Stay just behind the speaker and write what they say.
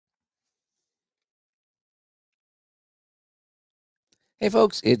Hey,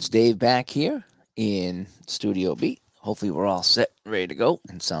 folks, it's Dave back here in Studio B. Hopefully, we're all set, ready to go,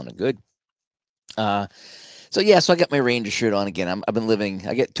 and sounding good. Uh, so I got my Ranger shirt on again. I've been living.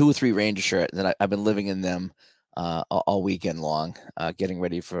 I get two or three Ranger shirts, and I've been living in them all weekend long, getting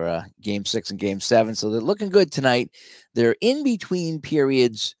ready for Game 6 and Game 7. So they're looking good tonight. They're in between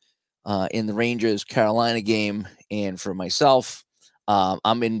periods in the Rangers Carolina game, and for myself,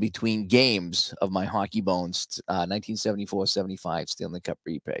 I'm in between games of my Hockey Bones 1974-75 Stanley Cup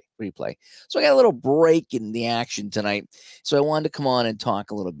replay. So I got a little break in the action tonight. So I wanted to come on and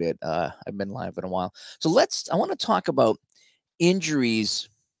talk a little bit. I've been live in a while. So I want to talk about injuries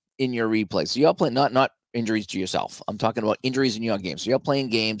in your replay. So y'all play not injuries to yourself. I'm talking about injuries in your game. So you're playing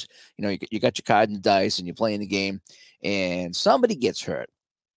games, you got your cards and dice and you're playing the game and somebody gets hurt.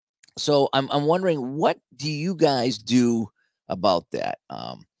 So I'm wondering, what do you guys do about that?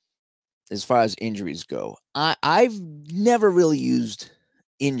 As far as injuries go, I've never really used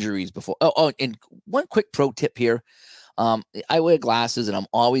injuries before. And one quick pro tip here. I wear glasses and I'm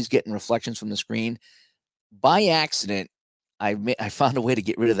always getting reflections from the screen. By accident, I found a way to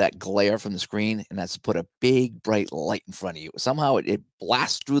get rid of that glare from the screen, and that's to put a big bright light in front of you. Somehow it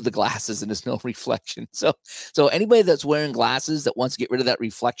blasts through the glasses and there's no reflection. So anybody that's wearing glasses that wants to get rid of that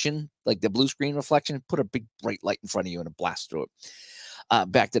reflection, like the blue screen reflection, put a big bright light in front of you and it blasts through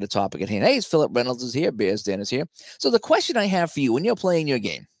it. Back to the topic at hand. Hey, it's Philip Reynolds is here. Bears Den is here. So the question I have for you, when you're playing your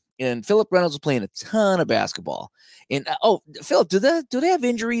game, and Philip Reynolds is playing a ton of basketball. And Philip, do they have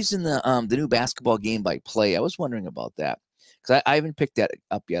injuries in the new basketball game by play? I was wondering about that because I haven't picked that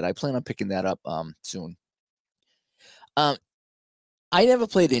up yet. I plan on picking that up soon. Um, I never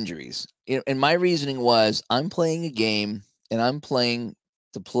played injuries, and my reasoning was I'm playing a game and I'm playing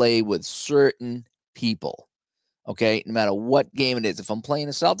to play with certain people. Okay, no matter what game it is. If I'm playing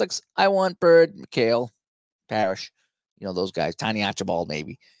the Celtics, I want Bird, McHale, Parrish, those guys, Tiny Archibald,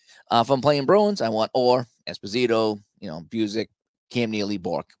 maybe. If I'm playing Bruins, I want Orr, Esposito, Busick, Cam Neely,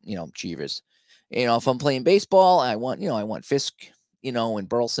 Bork, Cheevers. If I'm playing baseball, I want Fisk, and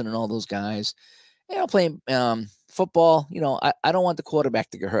Burleson and all those guys. Playing football, I don't want the quarterback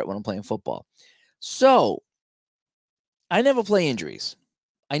to get hurt when I'm playing football. So I never play injuries.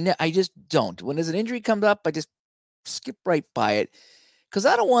 I just don't. When there's an injury comes up, I just skip right by it because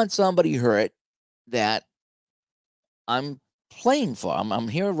I don't want somebody hurt that I'm playing for. I'm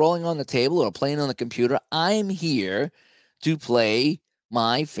here rolling on the table or playing on the computer. I'm here to play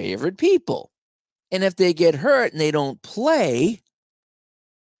my favorite people. And if they get hurt and they don't play,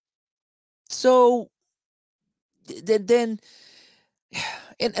 so then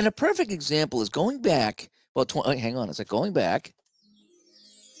and a perfect example is going back about 20, hang on, it's like going back.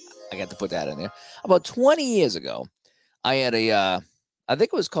 I got to put that in there. About 20 years ago, I had I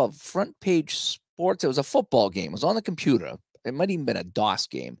think it was called Front Page Sports. It was a football game. It was on the computer. It might even been a DOS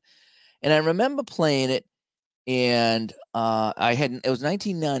game. And I remember playing it, and it was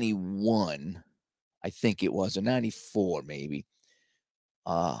 1991, I think it was, or 94 maybe.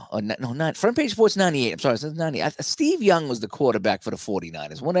 Not Front Page Sports 98. I'm sorry, it's 90. Steve Young was the quarterback for the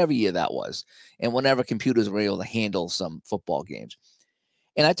 49ers, whatever year that was, and whenever computers were able to handle some football games.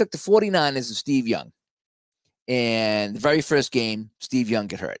 And I took the 49ers and Steve Young. And the very first game, Steve Young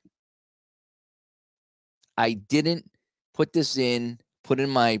got hurt. I didn't put in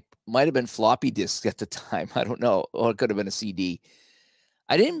might have been floppy disks at the time. I don't know. Or it could have been a CD.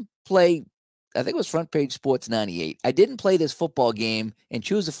 I didn't play, I think it was Front Page Sports 98. I didn't play this football game and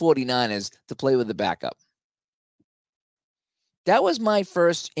choose the 49ers to play with the backup. That was my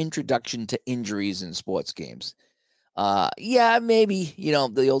first introduction to injuries in sports games. Yeah, maybe,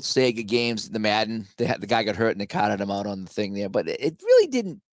 the old Sega games, the Madden, the guy got hurt and they counted him out on the thing there, but it really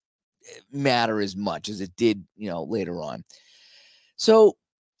didn't matter as much as it did, later on. So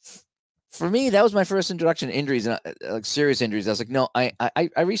for me, that was my first introduction to injuries, like serious injuries. I was like, no, I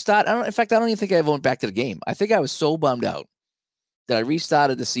restart. In fact, I don't even think I ever went back to the game. I think I was so bummed out that I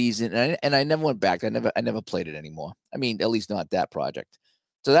restarted the season and I never went back. I never played it anymore. I mean, at least not that project.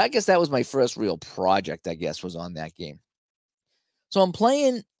 So I guess that was my first real project, I guess, was on that game. So I'm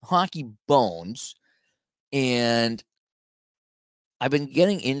playing Hockey Bones, and I've been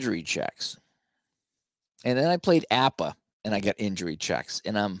getting injury checks. And then I played APA, and I got injury checks.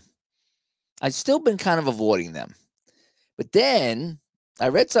 And I've still been kind of avoiding them. But then I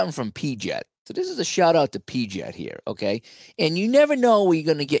read something from PJet. So this is a shout out to PJet here, okay? And you never know where you're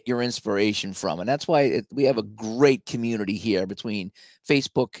going to get your inspiration from. And that's why we have a great community here between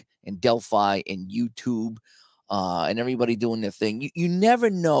Facebook and Delphi and YouTube and everybody doing their thing. You never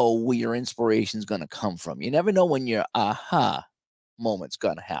know where your inspiration is going to come from. You never know when your aha moment's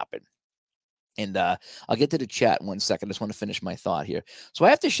going to happen. And I'll get to the chat in 1 second. I just want to finish my thought here. So I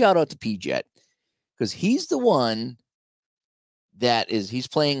have to shout out to P-Jet because he's the one he's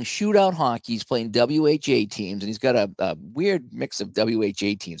playing shootout hockey. He's playing WHA teams, and he's got a weird mix of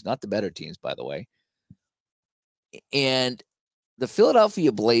WHA teams, not the better teams, by the way. And the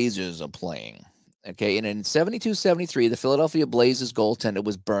Philadelphia Blazers are playing. Okay, and in 72-73, the Philadelphia Blazers goaltender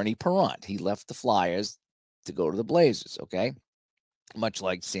was Bernie Parent. He left the Flyers to go to the Blazers, okay? Much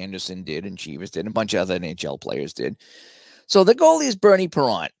like Sanderson did and Chivas did and a bunch of other NHL players did. So the goalie is Bernie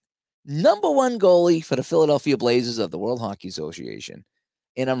Parent, #1 goalie for the Philadelphia Blazers of the World Hockey Association.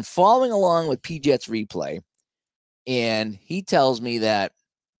 And I'm following along with P-Jet's replay, and he tells me that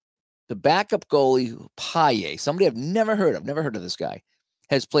the backup goalie, Paille, somebody I've never heard of this guy,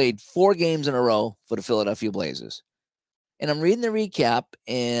 has played 4 games in a row for the Philadelphia Blazers. And I'm reading the recap,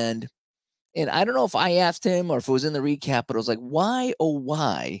 and I don't know if I asked him or if it was in the recap, but I was like, why, oh,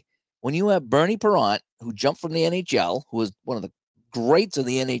 why, when you have Bernie Parent, who jumped from the NHL, who was one of the greats of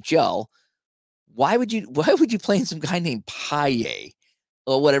the NHL, why would you play in some guy named Paille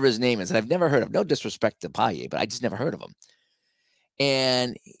or whatever his name is? And I've never heard of, no disrespect to Paille, but I just never heard of him.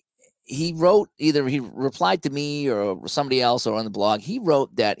 And he wrote, either he replied to me or somebody else or on the blog, he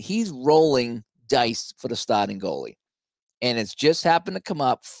wrote that he's rolling dice for the starting goalie. And it's just happened to come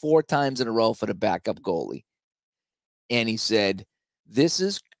up 4 times in a row for the backup goalie. And he said,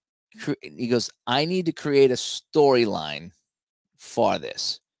 he goes, I need to create a storyline for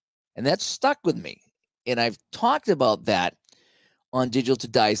this. And that stuck with me. And I've talked about that on Digital to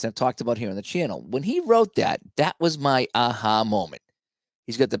Dice, and I've talked about here on the channel. When he wrote that, that was my aha moment.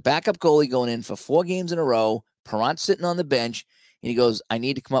 He's got the backup goalie going in for 4 games in a row, Parent sitting on the bench, and he goes, I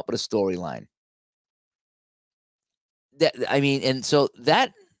need to come up with a storyline. And so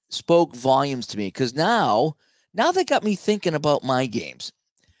that spoke volumes to me, because now they got me thinking about my games.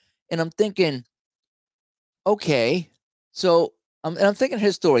 And I'm thinking, okay, so I'm thinking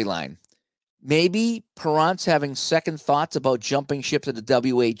his storyline. Maybe Parent's having second thoughts about jumping ship to the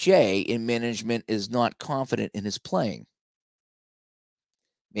WHA, and management is not confident in his playing.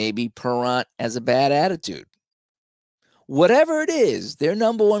 Maybe Parent has a bad attitude. Whatever it is, their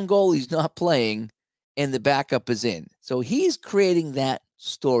 #1 goalie's not playing, and the backup is in. So he's creating that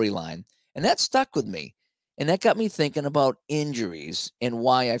storyline, and that stuck with me. And that got me thinking about injuries and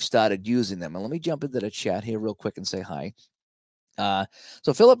why I've started using them. And let me jump into the chat here real quick and say hi.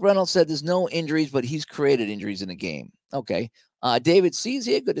 So Philip Reynolds said there's no injuries, but he's created injuries in the game. Okay. David C's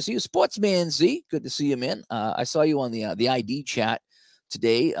here. Good to see you. Sportsman Z. Good to see you, man. I saw you on the ID chat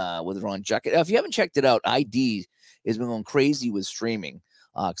today with Ron Juckett. If you haven't checked it out, ID has been going crazy with streaming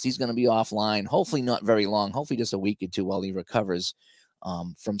because he's going to be offline, hopefully not very long, hopefully just a week or 2 while he recovers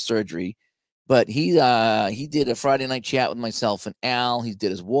from surgery. But he did a Friday night chat with myself and Al. He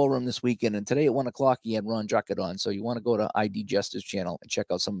did his War Room this weekend. And today at 1 o'clock, he had Ron Juckett on. So you want to go to ID Justice channel and check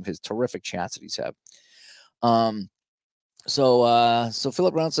out some of his terrific chats that he's had. So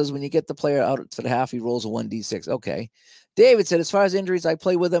Philip Brown says, when you get the player out for the half, he rolls a 1d6. Okay. David said, as far as injuries, I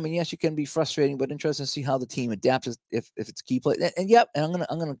play with them. And yes, you can be frustrating, but interesting to see how the team adapts if it's key play. And yep, and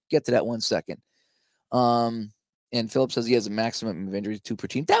I'm gonna get to that 1 second. And Philip says he has a maximum of injuries 2 per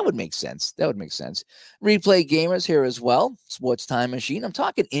team. That would make sense. Replay Gamers here as well. Sports Time Machine. I'm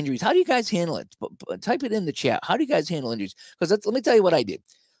talking injuries. How do you guys handle it? Type it in the chat. How do you guys handle injuries? Because let me tell you what I did.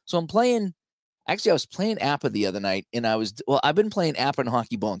 So I was playing APA the other night, and I've been playing APA and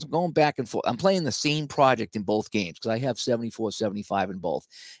Hockey Bones. I'm going back and forth. I'm playing the same project in both games because I have 74, 75 in both.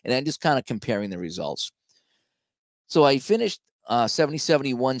 And I'm just kind of comparing the results. So I finished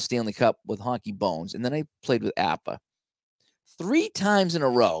 70-71 Stanley Cup with Hockey Bones, and then I played with APA 3 times in a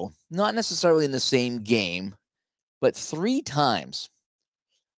row, not necessarily in the same game, but 3 times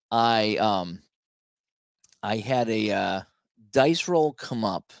I had a dice roll come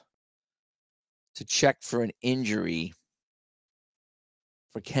up to check for an injury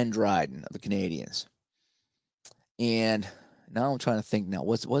for Ken Dryden of the Canadiens. And now I'm trying to think now,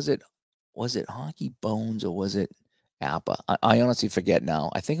 was it Hockey Bones or was it APA? I honestly forget now.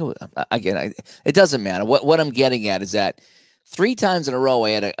 I think it was, again, it doesn't matter. What I'm getting at is that 3 times in a row,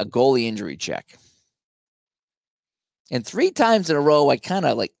 I had a goalie injury check. And 3 times in a row, I kind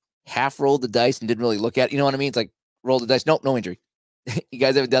of like half rolled the dice and didn't really look at it. You know what I mean? It's like roll the dice. Nope, no injury. You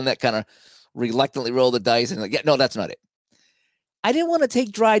guys ever done that, kind of reluctantly roll the dice and like, yeah, no, that's not it. I didn't want to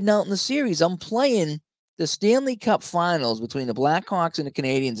take Dryden out in the series. I'm playing the Stanley Cup Finals between the Blackhawks and the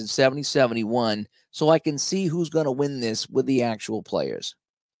Canadiens in 70-71 so I can see who's going to win this with the actual players.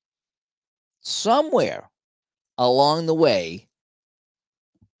 Somewhere along the way,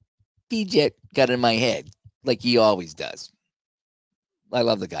 P-Jet got in my head like he always does. I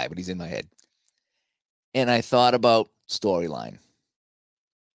love the guy, but he's in my head. and I thought about storyline.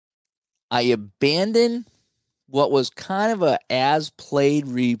 I abandoned what was kind of a as-played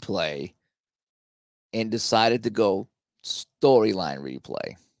replay and decided to go storyline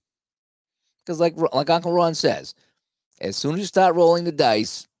replay. Because like Uncle Ron says, as soon as you start rolling the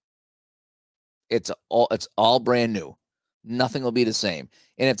dice, it's all brand new. Nothing will be the same.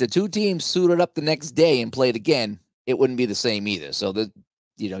 And if the two teams suited up the next day and played again, it wouldn't be the same either. So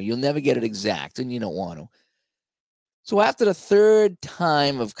you'll never get it exact, and you don't want to. So after the third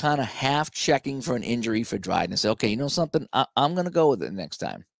time of kind of half checking for an injury for Dryden, I said, okay, you know something? I'm going to go with it next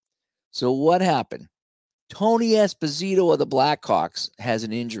time. So what happened? Tony Esposito of the Blackhawks has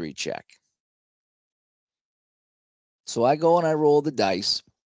an injury check. So I go and I roll the dice,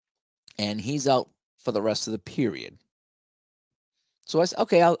 and he's out for the rest of the period. So I said,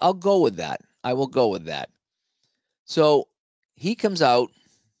 okay, I'll go with that. I will go with that. So he comes out,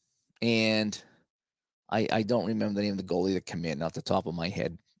 and I don't remember the name of the goalie that came in off the top of my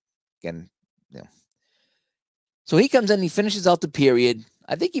head. Again, So he comes in, he finishes out the period.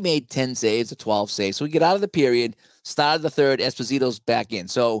 I think he made 10 saves or 12 saves. So we get out of the period, started the third, Esposito's back in.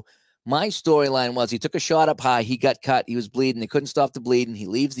 So my storyline was he took a shot up high, he got cut, he was bleeding, they couldn't stop the bleeding, he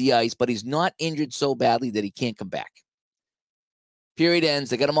leaves the ice, but he's not injured so badly that he can't come back. Period ends,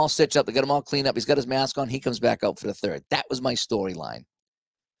 they got him all stitched up, they got him all cleaned up, he's got his mask on, he comes back out for the third. That was my storyline.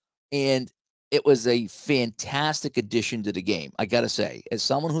 And it was a fantastic addition to the game, I got to say. As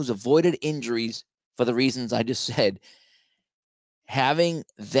someone who's avoided injuries for the reasons I just said, having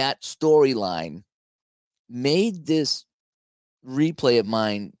that storyline made this replay of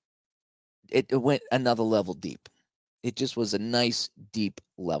mine, it went another level deep. It just was a nice, deep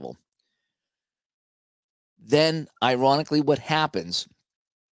level. Then, ironically, what happens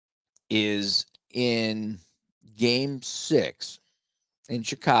is in Game 6 in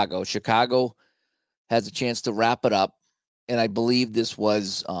Chicago, Chicago has a chance to wrap it up. And I believe this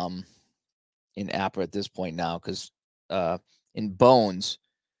was in APRA at this point now, because in Bones,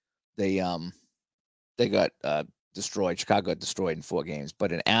 they got destroyed. Chicago got destroyed in 4 games.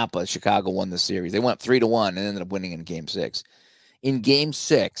 But in APA, Chicago won the series. They went 3-1 and ended up winning in Game 6. In Game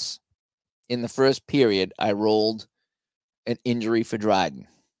 6, in the first period, I rolled an injury for Dryden.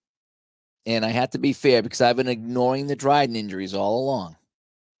 And I had to be fair because I've been ignoring the Dryden injuries all along.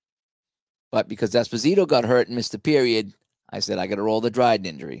 But because Esposito got hurt and missed the period, I said, I got to roll the Dryden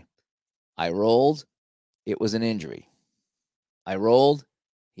injury. I rolled. It was an injury. I rolled.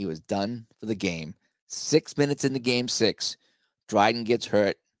 He was done for the game. 6 minutes into Game 6, Dryden gets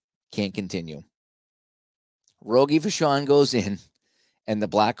hurt, can't continue. Rogie Vachon goes in, and the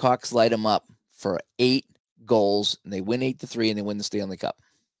Blackhawks light him up for 8 goals, and they win 8-3, and they win the Stanley Cup.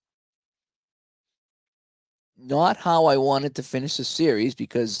 Not how I wanted to finish the series,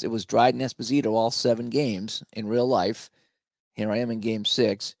 because it was Dryden Esposito all 7 games in real life. Here I am in Game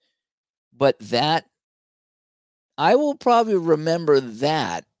 6. But that, I will probably remember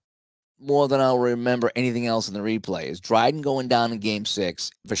that more than I'll remember anything else in the replay. Is Dryden going down in Game 6,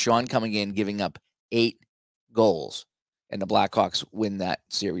 Vachon coming in, giving up 8 goals, and the Blackhawks win that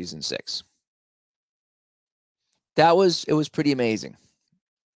series in 6. It was pretty amazing.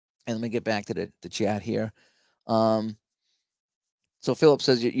 And let me get back to the chat here. So Philip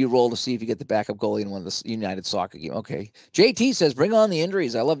says you roll to see if you get the backup goalie in one of the United Soccer game. Okay. JT says, bring on the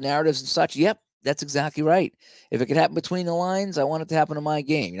injuries. I love narratives and such. Yep. That's exactly right. If it could happen between the lines, I want it to happen in my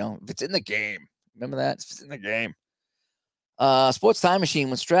game. If it's in the game. Remember that? If it's in the game. Sports Time Machine.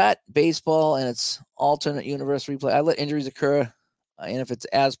 When Strat, baseball, and its alternate universe replay, I let injuries occur. And if it's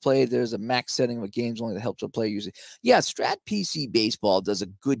as played, there's a max setting of games only that helps a player use it. Yeah, Strat PC Baseball does a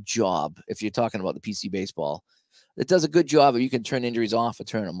good job. If you're talking about the PC Baseball, it does a good job of you can turn injuries off or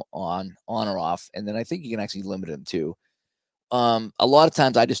turn them on or off. And then I think you can actually limit them too. A lot of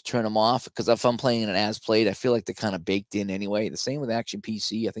times I just turn them off because if I'm playing an as played, I feel like they're kind of baked in anyway. The same with Action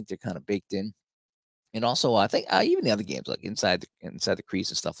PC. I think they're kind of baked in. And also, I think even the other games like inside the crease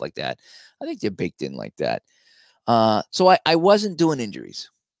and stuff like that, I think they're baked in like that. So I wasn't doing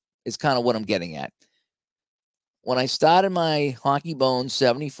injuries. Is kind of what I'm getting at. When I started my Hockey Bones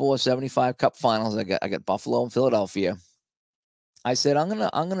 74-75 Cup Finals, I got Buffalo and Philadelphia. I said I'm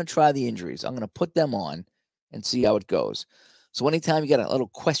gonna try the injuries. I'm gonna put them on and see how it goes. So anytime you get a little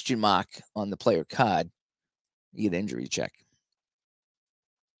question mark on the player card, you get an injury check.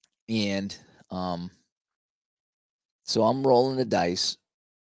 And so I'm rolling the dice,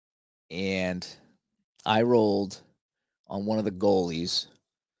 and I rolled on one of the goalies.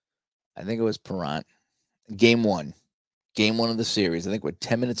 I think it was Perrant. Game 1 of the series. I think we're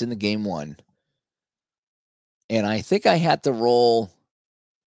 10 minutes into Game 1. And I think I had to roll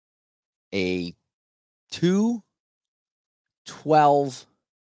a 2, 12,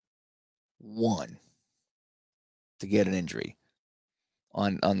 1 to get an injury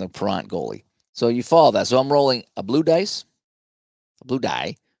on the Perrant goalie. So you follow that. So I'm rolling a blue dice, a blue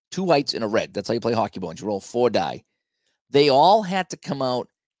die, 2 whites and a red. That's how you play hockey bones. You roll 4 die. They all had to come out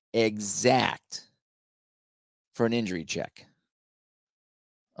exact for an injury check.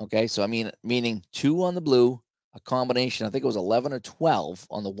 Okay, so I mean, meaning 2 on the blue, a combination, I think it was 11 or 12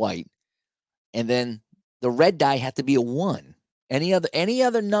 on the white, and then the red die had to be a 1. Any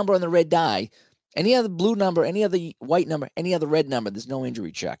other number on the red die, any other blue number, any other white number, any other red number, there's no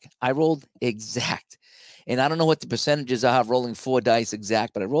injury check. I rolled exact. And I don't know what the percentages are of rolling 4 dice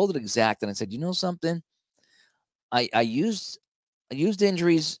exact, but I rolled it exact, and I said, you know something? I used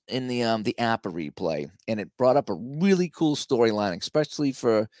injuries in the APA replay, and it brought up a really cool storyline, especially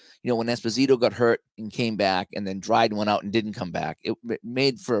for, when Esposito got hurt and came back, and then Dryden went out and didn't come back. It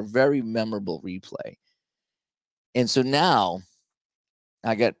made for a very memorable replay. And so now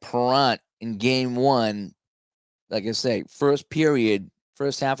I got Perrant in game 1, like I say, first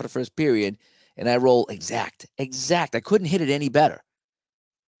half of the first period, and I roll exact. I couldn't hit it any better.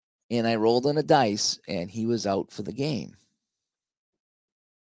 And I rolled on a dice, and he was out for the game.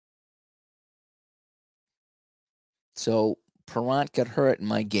 So Perrant got hurt in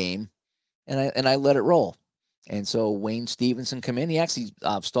my game, and I let it roll. And so Wayne Stevenson come in. He actually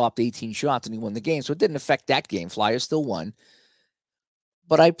stopped 18 shots, and he won the game. So it didn't affect that game. Flyers still won.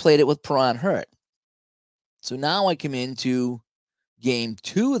 But I played it with Perrant hurt. So now I come into game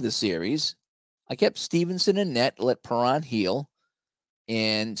 2 of the series. I kept Stevenson in net, let Perrant heal,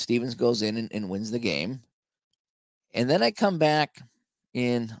 and Stevens goes in and wins the game. And then I come back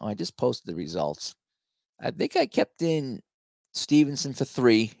in. I just posted the results. I think I kept in Stevenson for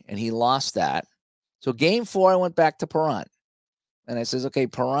 3, and he lost that. So game 4, I went back to Perrant. And I says, okay,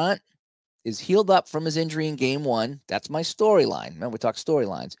 Perrant is healed up from his injury in game 1. That's my storyline. Remember, we talk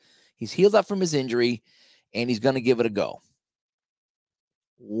storylines. He's healed up from his injury, and he's going to give it a go.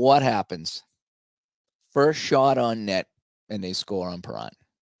 What happens? First shot on net, and they score on Perrant.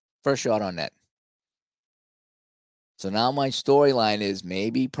 First shot on net. So now my storyline is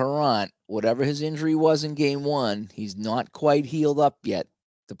maybe Perrant, whatever his injury was in game 1, he's not quite healed up yet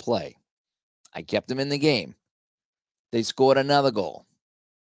to play. I kept him in the game. They scored another goal.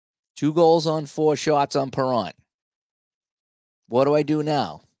 2 goals on 4 shots on Perrant. What do I do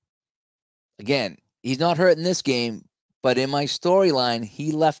now? Again, he's not hurt in this game, but in my storyline,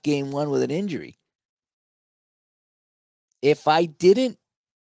 he left game 1 with an injury. If I didn't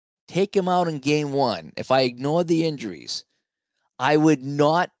take him out in game 1, if I ignored the injuries, I would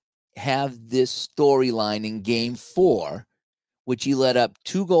not have this storyline in game 4, which he let up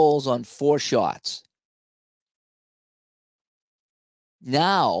 2 goals on 4 shots.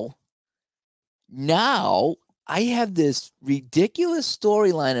 Now I have this ridiculous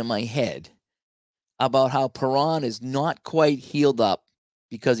storyline in my head about how Perrant is not quite healed up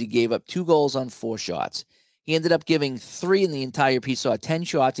because he gave up 2 goals on 4 shots. He ended up giving 3 in the entire piece. So 10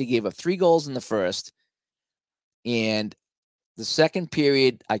 shots. He gave up 3 goals in the first. And the second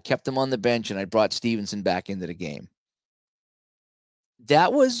period, I kept him on the bench, and I brought Stevenson back into the game.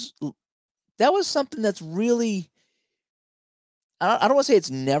 That was something that's really, I don't want to say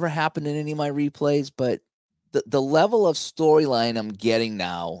it's never happened in any of my replays, but the level of storyline I'm getting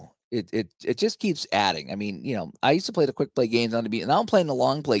now, it just keeps adding. I mean, I used to play the quick play games on the beat, and now I'm playing the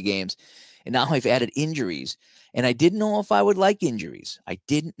long play games, and now I've added injuries, and I didn't know if I would like injuries.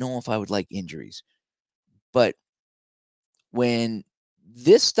 But when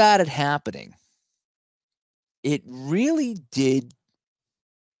this started happening, it really did.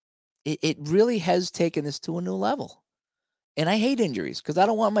 It really has taken this to a new level. And I hate injuries because I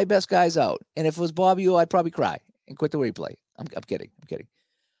don't want my best guys out. And if it was Bobby O, I'd probably cry and quit the replay. I'm kidding.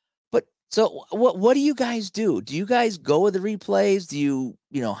 But so what do you guys do? Do you guys go with the replays? Do you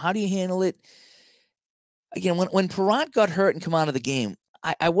how do you handle it? Again, when Perrant got hurt and come out of the game,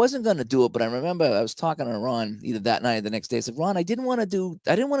 I wasn't going to do it, but I remember I was talking to Ron either that night or the next day. I said, Ron, I didn't want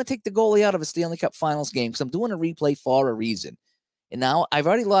to take the goalie out of a Stanley Cup Finals game because I'm doing a replay for a reason. And now I've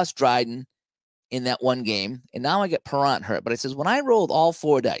already lost Dryden in that one game, and now I get Perrant hurt. But I says, when I rolled all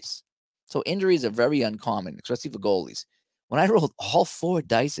 4 dice, so injuries are very uncommon, especially for goalies. When I rolled all 4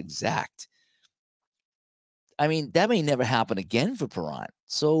 dice exact, I mean, that may never happen again for Perrant.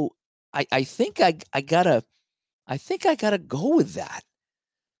 So I think I gotta go with that.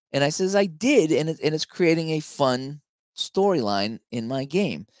 And I says I did, and it's creating a fun storyline in my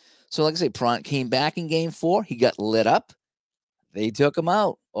game. So like I say, Perrant came back in game 4. He got lit up. They took him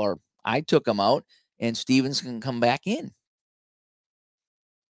out, or I took him out, and Stevens can come back in.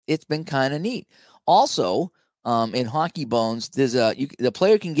 It's been kind of neat. Also, in Hockey Bones, there's the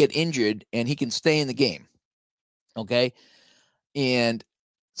player can get injured and he can stay in the game. Okay, and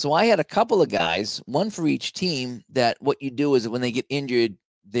so I had a couple of guys, one for each team. That what you do is when they get injured,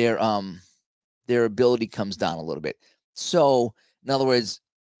 their ability comes down a little bit. So, in other words,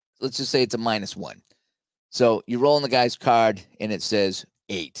 let's just say it's a -1. So you roll on the guy's card and it says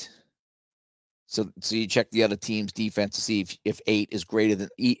 8. So you check the other team's defense to see if 8 is greater than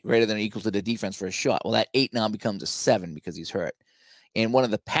or equal to the defense for a shot. Well, that 8 now becomes a 7 because he's hurt. And one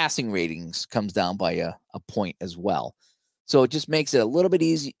of the passing ratings comes down by a point as well. So it just makes it a little bit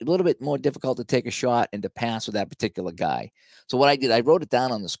easy, a little bit more difficult to take a shot and to pass with that particular guy. So what I did, I wrote it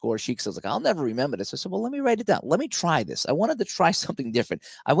down on the score sheet because I was like, I'll never remember this. I said, well, let me write it down. Let me try this. I wanted to try something different.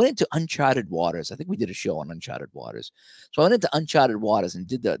 I went into uncharted waters. I think we did a show on uncharted waters. So I went into uncharted waters and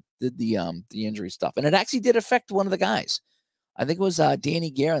did the injury stuff. And it actually did affect one of the guys. I think it was Danny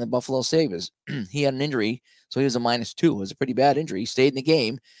Gare on the Buffalo Sabres. He had an injury, so he was a -2. It was a pretty bad injury. He stayed in the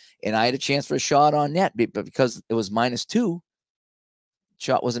game, and I had a chance for a shot on net, but because it was -2,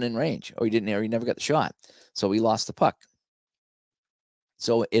 shot wasn't in range, or he never got the shot. So we lost the puck.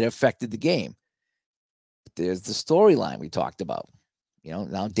 So it affected the game. But there's the storyline we talked about.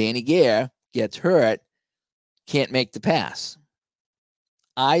 Now Danny Gare gets hurt, can't make the pass.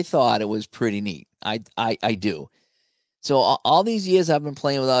 I thought it was pretty neat. I do. So all these years I've been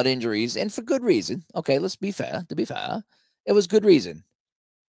playing without injuries, and for good reason. Okay, let's be fair. To be fair, it was good reason.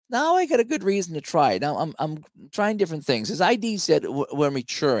 Now I got a good reason to try it. Now I'm trying different things. As ID said, we're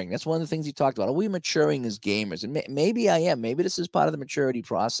maturing. That's one of the things he talked about. Are we maturing as gamers? And maybe I am. Maybe this is part of the maturity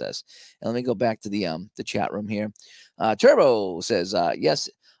process. And let me go back to the chat room here. Turbo says, yes,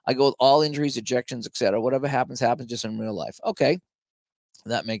 I go with all injuries, ejections, etc. Whatever happens, happens just in real life. Okay,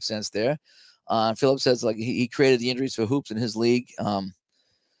 that makes sense there. Philip says like he created the injuries for hoops in his league. So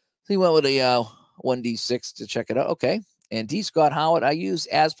he went with a 1d6 to check it out. Okay. And D. Scott Howard, I use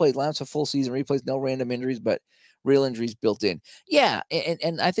as played lines for full season replays, no random injuries, but real injuries built in. Yeah,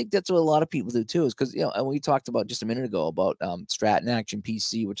 and I think that's what a lot of people do too, is because and we talked about just a minute ago about Stratton Action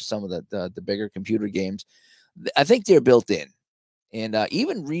PC, which is some of the bigger computer games. I think they're built in, and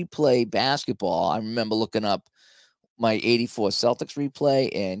even replay basketball. I remember looking up my '84 Celtics replay,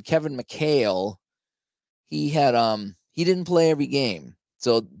 and Kevin McHale, he didn't play every game.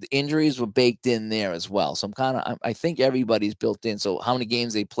 So the injuries were baked in there as well. So I think everybody's built in. So how many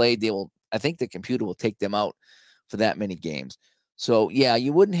games they played, I think the computer will take them out for that many games. So yeah,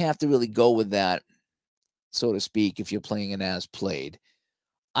 you wouldn't have to really go with that, so to speak, if you're playing an as played.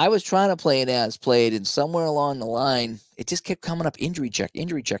 I was trying to play an as played, and somewhere along the line, it just kept coming up injury check,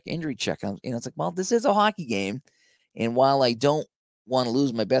 injury check, injury check. It's like, well, this is a hockey game. And while I don't want to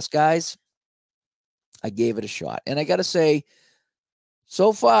lose my best guys, I gave it a shot. And I got to say,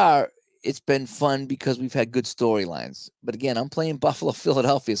 so far, it's been fun because we've had good storylines. But again, I'm playing Buffalo,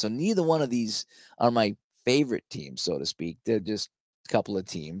 Philadelphia, so neither one of these are my favorite teams, so to speak. They're just a couple of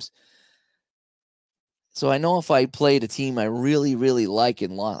teams. So I know if I played a team I really, really like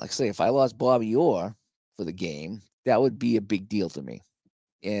and lost, like say if I lost Bobby Orr for the game, that would be a big deal to me.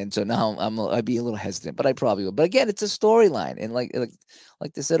 And so now I'd be a little hesitant, but I probably would. But again, it's a storyline, and like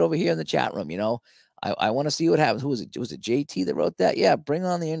they said over here in the chat room, I want to see what happens. Who was it? Was it JT that wrote that? Yeah, bring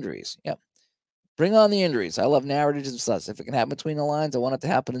on the injuries. Yep, bring on the injuries. I love narratives and stuff. If it can happen between the lines, I want it to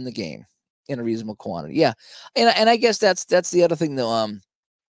happen in the game in a reasonable quantity. Yeah, and I guess that's the other thing though.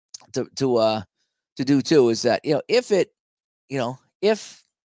 To do too is that if it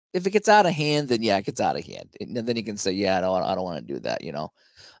if it gets out of hand, then yeah, it gets out of hand. And then you can say, yeah, I don't want to do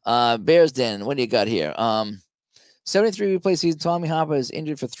that. Bears Den, what do you got here? 73 replay season. Tommy Harper is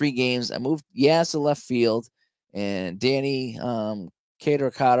injured for 3 games. I moved Yas to left field, and Danny Cater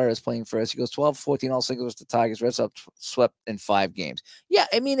Carter is playing first. He goes 12-14 all singles to Tigers. Red Sox swept in 5 games. Yeah,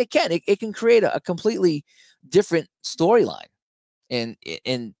 I mean, it can create a completely different storyline,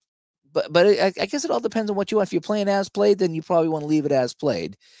 but I guess it all depends on what you want. If you're playing as played, then you probably want to leave it as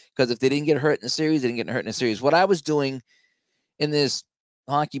played, because if they didn't get hurt in the series, they didn't get hurt in the series. What I was doing in this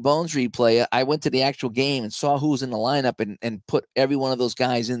Hockey Bones replay, I went to the actual game and saw who was in the lineup and put every one of those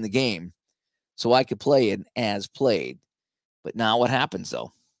guys in the game so I could play it as played. But now what happens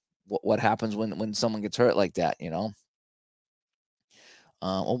though? What happens when someone gets hurt like that,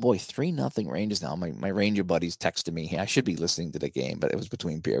 oh boy, 3-0 Rangers now. My Ranger buddies texted me. I should be listening to the game, but it was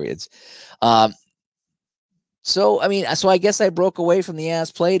between periods. So I guess I broke away from the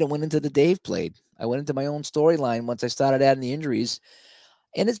as played and went into the Dave played. I went into my own storyline once I started adding the injuries,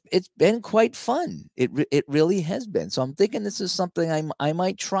 and it's been quite fun. It really has been. So I'm thinking this is something I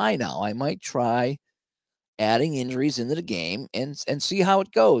might try now. I might try adding injuries into the game and see how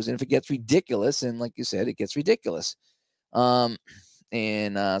it goes. And if it gets ridiculous, and like you said, it gets ridiculous. And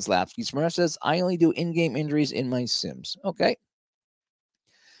Slapsky Smurf says, I only do in-game injuries in my Sims. Okay.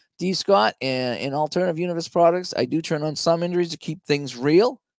 D. Scott, in alternative universe products, I do turn on some injuries to keep things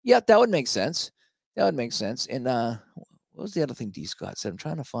real. Yeah, that would make sense. That would make sense. And what was the other thing D. Scott said? I'm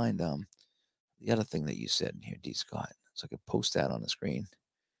trying to find the other thing that you said in here, D. Scott. So I could post that on the screen.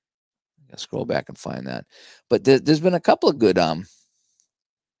 I gotta scroll back and find that. But there's been a couple of good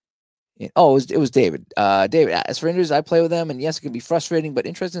it was David. David, as for injuries, I play with them, and yes, it can be frustrating, but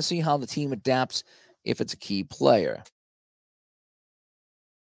interesting to see how the team adapts if it's a key player.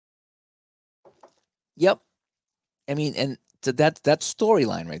 Yep. I mean, and so that's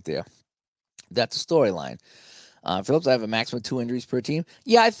storyline right there. That's a storyline. Phillips, I have a maximum of 2 injuries per team.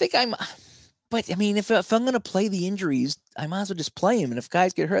 Yeah, I think but I mean, if I'm going to play the injuries, I might as well just play them. And if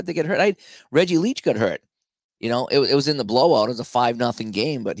guys get hurt, they get hurt. Reggie Leach got hurt. You know, it was in the blowout. It was a 5-0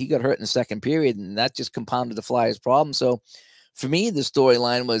 game, but he got hurt in the second period, and that just compounded the Flyers' problem. So for me, the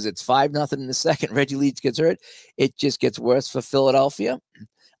storyline was it's 5-0 in the second. Reggie Leach gets hurt. It just gets worse for Philadelphia.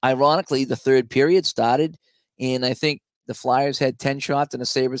 Ironically, the third period started, and I think the Flyers had 10 shots and the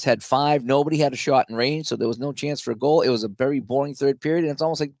Sabres had 5. Nobody had a shot in range, so there was no chance for a goal. It was a very boring third period, and it's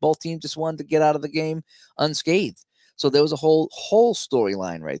almost like both teams just wanted to get out of the game unscathed. So there was a whole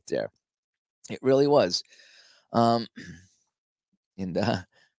storyline right there. It really was. Oh,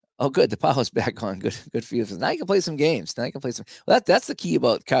 good. The power's back on. Good for you. Now you can play some games. Now you can play some. Well, that's the key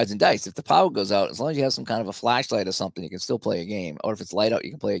about cards and dice. If the power goes out, as long as you have some kind of a flashlight or something, you can still play a game. Or if it's light out,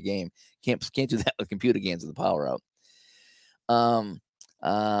 you can play a game. Can't do that with computer games with the power out.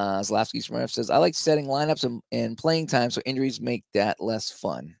 Slavsky Smurf says, I like setting lineups and playing time so injuries make that less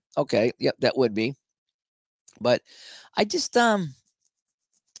fun. Okay, yep, that would be. But I just wanted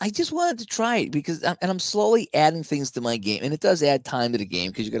to try it because I'm slowly adding things to my game, and it does add time to the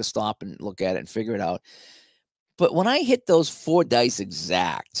game because you got to stop and look at it and figure it out. But when I hit those 4 dice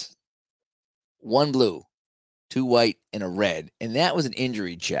exact, 1 blue, 2 white, and a red, and that was an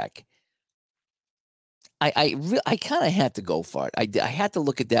injury check, I kind of had to go for it. I had to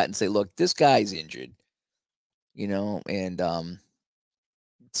look at that and say, look, this guy's injured, you know, and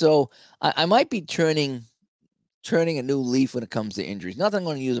so I might be turning a new leaf when it comes to injuries. Not that I'm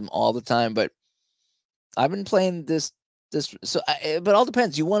going to use them all the time, but I've been playing this. So, but it all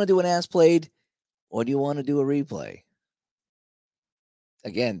depends. You want to do an as played, or do you want to do a replay?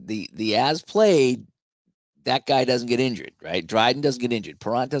 Again, the as played, that guy doesn't get injured, right? Dryden doesn't get injured.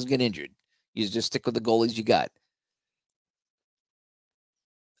 Perrant doesn't get injured. You just stick with the goalies you got.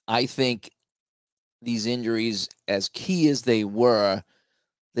 I think these injuries, as key as they were,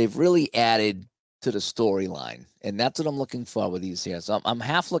 they've really added to the storyline, and that's what I'm looking for with these here. So I'm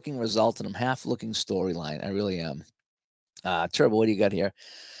half looking result and I'm half looking storyline. I really am. Turbo, what do you got here?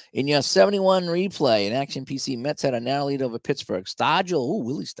 In your 71 replay in Action PC, Mets had a narrow lead over Pittsburgh.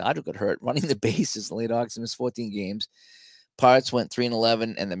 Willie Stodgel got hurt running the bases. The late August missed 14 games. Pirates went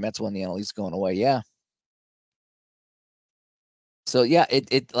 3-11, and the Mets won the NL East going away. Yeah. So yeah,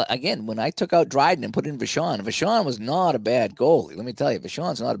 it again, when I took out Dryden and put in Vachon was not a bad goalie. Let me tell you,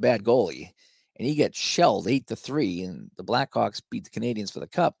 Vachon's not a bad goalie, and he gets shelled 8-3, and the Blackhawks beat the Canadians for the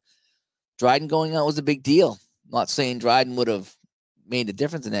Cup. Dryden going out was a big deal. Not saying Dryden would have made a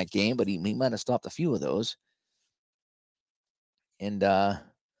difference in that game, but he might have stopped a few of those. And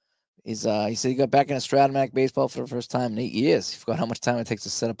he said he got back into Stratomatic baseball for the first time in 8 years. He forgot how much time it takes to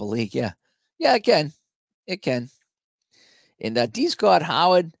set up a league. Yeah, it can. And D. Scott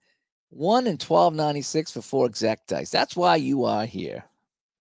Howard, 1 in 1296 for 4 exact dice. That's why you are here.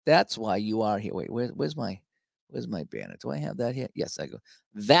 Wait, where's my banner? Do I have that here? Yes, I go.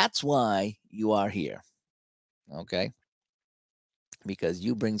 That's why you are here. Okay. Because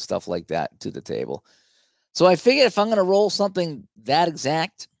you bring stuff like that to the table. So I figured if I'm going to roll something that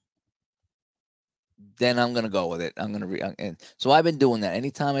exact, then I'm going to go with it. And so I've been doing that.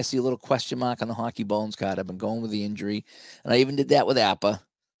 Anytime I see a little question mark on the Hockey Bones card, I've been going with the injury. And I even did that with Appa.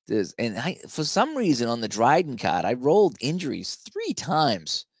 For some reason on the Dryden card, I rolled injuries 3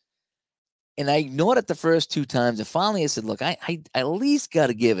 times. And I ignored it the first 2 times. And finally I said, look, I at least got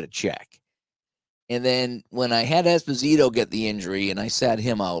to give it a check. And then when I had Esposito get the injury and I sat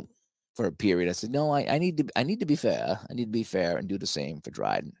him out for a period, I said, no, I need to be fair. I need to be fair and do the same for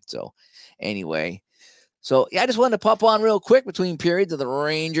Dryden. So anyway, I just wanted to pop on real quick between periods of the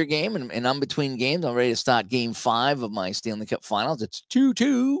Ranger game, and I'm between games. I'm ready to start game 5 of my Stanley Cup Finals. It's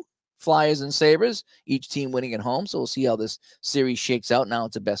 2-2, Flyers and Sabres, each team winning at home. So we'll see how this series shakes out. Now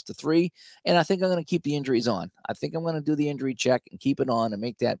it's a best of 3, and I think I'm going to keep the injuries on. I think I'm going to do the injury check and keep it on and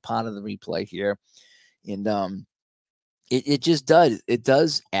make that part of the replay here. And it just does. It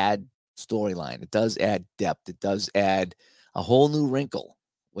does add storyline. It does add depth. It does add a whole new wrinkle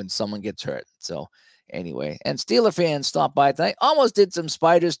when someone gets hurt. So anyway, and Steeler fans stopped by tonight. Almost did some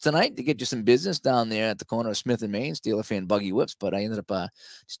spiders tonight to get you some business down there at the corner of Smith and Main. Steeler fan buggy whips, but I ended up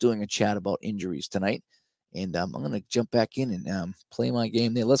just doing a chat about injuries tonight. And I'm going to jump back in and play my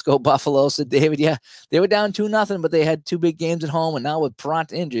game there. Let's go Buffalo, said David. Yeah, they were down 2-0, but they had two big games at home. And now with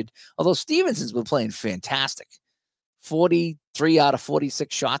Perront injured, although Stevenson's been playing fantastic. 43 out of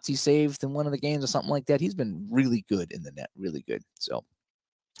 46 shots he saved in one of the games or something like that. He's been really good in the net, really good. So,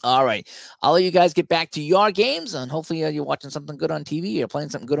 all right. I'll let you guys get back to your games, and hopefully you're watching something good on TV. You're playing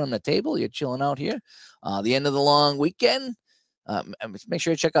something good on the table. You're chilling out here. The end of the long weekend. Make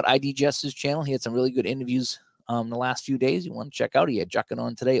sure you check out ID Justice's channel. He had some really good interviews the last few days. You want to check out. He had Juckin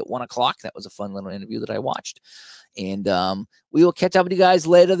on today at 1 o'clock. That was a fun little interview that I watched. And we will catch up with you guys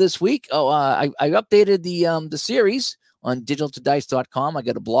later this week. I updated the series on digitaltodice.com. I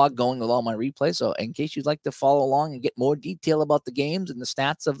got a blog going with all my replays. So in case you'd like to follow along and get more detail about the games and the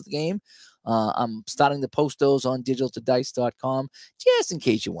stats of the game, I'm starting to post those on digitaltodice.com, just in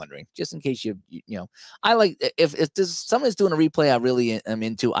case you're wondering, just in case you know, I like, if there's somebody's doing a replay I really am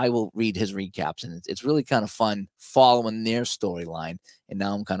into, I will read his recaps, and it's really kind of fun following their storyline. And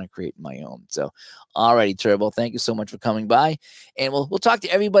now I'm kind of creating my own. So, alrighty, Turbo, thank you so much for coming by, and we'll talk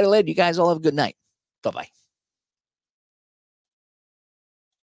to everybody later. You guys all have a good night. Bye-bye.